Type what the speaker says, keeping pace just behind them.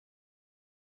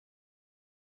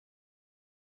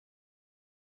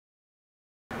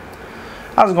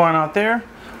How's it going out there?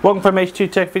 Welcome from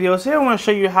H2TechVideos. Here I want to show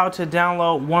you how to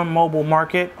download 1mobile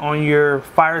Market on your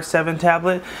Fire 7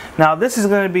 tablet. Now this is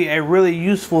going to be a really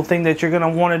useful thing that you're going to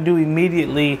want to do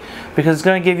immediately because it's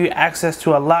going to give you access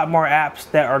to a lot more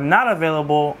apps that are not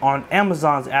available on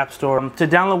Amazon's App Store. To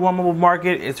download 1mobile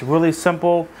Market, it's really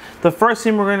simple. The first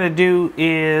thing we're going to do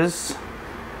is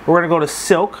we're going to go to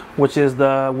Silk, which is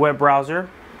the web browser.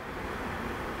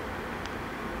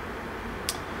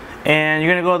 And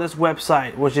you're going to go to this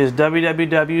website, which is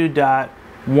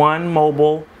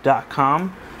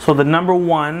www.1mobile.com. So the number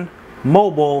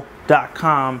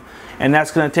 1mobile.com, and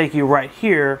that's going to take you right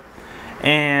here.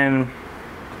 And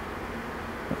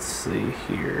let's see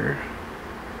here.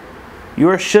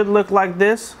 Yours should look like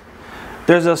this.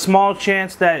 There's a small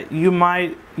chance that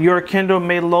your Kindle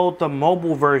may load the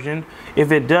mobile version.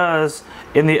 If it does,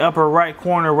 in the upper right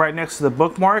corner, right next to the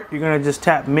bookmark, you're going to just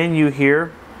tap menu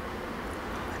here.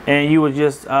 And you would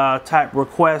just type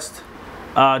request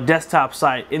desktop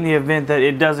site in the event that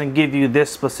it doesn't give you this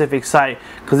specific site,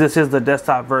 because this is the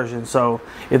desktop version. So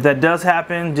if that does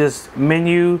happen, just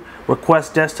menu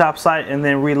request desktop site and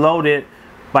then reload it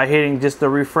by hitting just the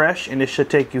refresh, and it should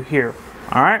take you here.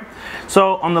 Alright,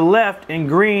 so on the left in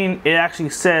green it actually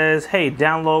says, hey,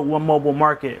 download 1mobile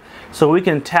Market. So we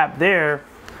can tap there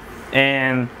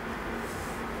and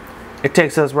it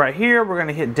takes us right here. We're going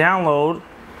to hit download.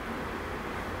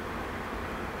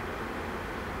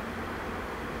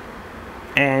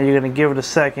 And you're going to give it a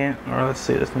second, or let's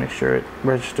see, let's make sure it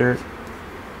registered.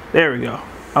 There we go.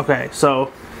 Okay,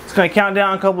 so it's going to count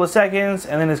down a couple of seconds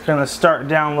and then it's going to start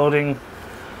downloading.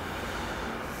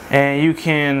 And you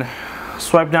can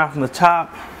swipe down from the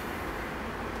top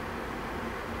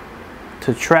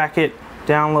to track it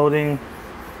downloading.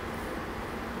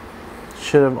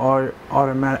 Should have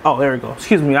automatic. Oh, there we go.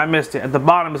 Excuse me, I missed it. At the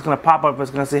bottom, it's going to pop up. It's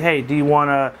going to say, "Hey, do you want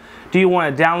to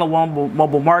download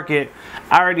 1mobile Market?"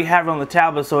 I already have it on the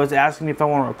tablet, so it's asking me if I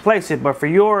want to replace it. But for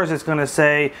yours, it's going to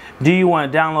say, "Do you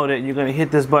want to download it?" And you're going to hit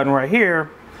this button right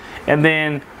here, and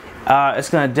then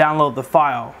it's going to download the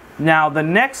file. Now, the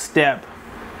next step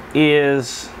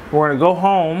is we're going to go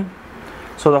home.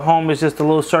 So the home is just a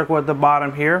little circle at the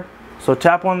bottom here. So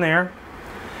tap on there,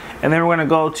 and then we're going to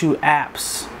go to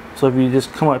Apps. So if you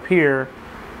just come up here,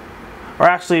 or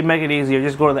actually make it easier,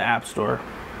 just go to the App Store.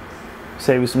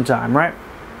 Save you some time, right?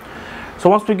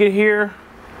 So once we get here,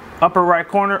 upper right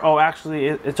corner, oh, actually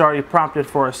it's already prompted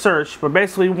for a search, but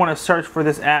basically you want to search for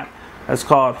this app that's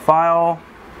called File.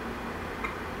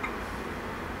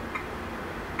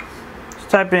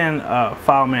 Just type in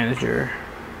File Manager.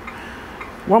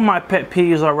 One of my pet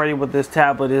peeves already with this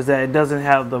tablet is that it doesn't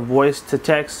have the voice to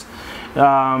text.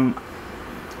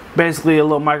 Basically a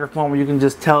little microphone where you can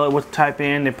just tell it what to type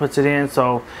in, it puts it in.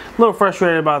 So a little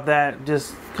frustrated about that,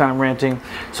 just kind of ranting.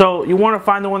 So you want to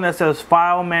find the one that says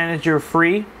File Manager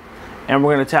Free, and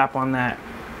we're going to tap on that.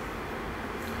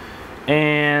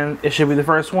 And it should be the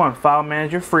first one, File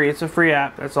Manager Free. It's a free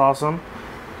app. That's awesome.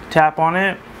 Tap on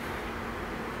it.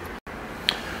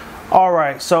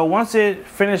 Alright, so once it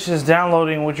finishes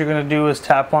downloading, what you're going to do is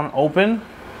tap on Open.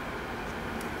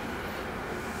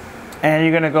 And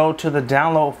you're going to go to the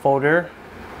download folder,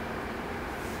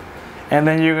 and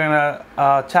then you're going to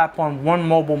tap on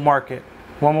 1mobile Market,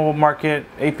 1mobile Market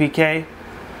APK,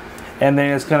 and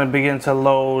then it's going to begin to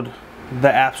load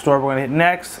the App Store. We're going to hit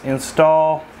Next,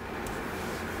 Install.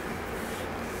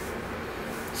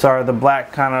 Sorry, the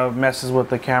black kind of messes with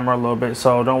the camera a little bit,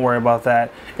 so don't worry about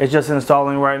that. It's just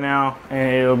installing right now,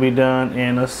 and it'll be done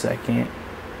in a second.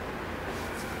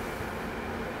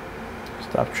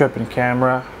 Stop tripping,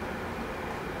 camera.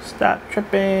 Stop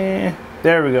tripping.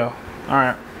 There we go.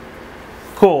 Alright.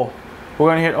 Cool. We're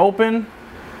going to hit open.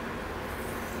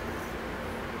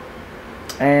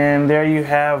 And there you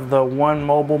have the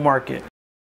 1mobile Market.